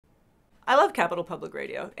I love Capital Public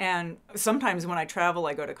Radio, and sometimes when I travel,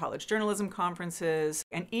 I go to college journalism conferences,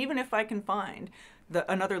 and even if I can find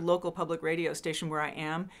another local public radio station where I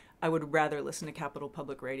am, I would rather listen to Capital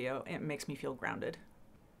Public Radio. It makes me feel grounded.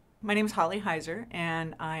 My name is Holly Heyser,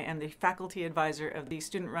 and I am the faculty advisor of the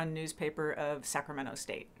student-run newspaper of Sacramento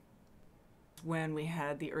State. When we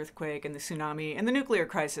had the earthquake and the tsunami and the nuclear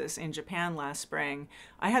crisis in Japan last spring,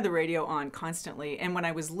 I had the radio on constantly, and when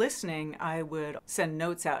I was listening, I would send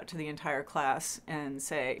notes out to the entire class and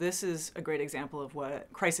say, this is a great example of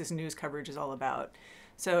what crisis news coverage is all about.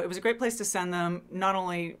 So it was a great place to send them, not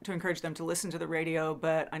only to encourage them to listen to the radio,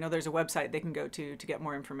 but I know there's a website they can go to get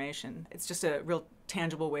more information. It's just a real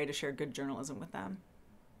tangible way to share good journalism with them.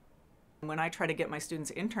 When I try to get my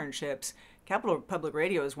students internships, Capital Public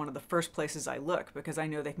Radio is one of the first places I look because I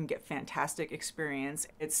know they can get fantastic experience.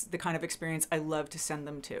 It's the kind of experience I love to send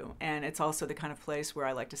them to, and it's also the kind of place where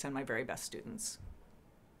I like to send my very best students.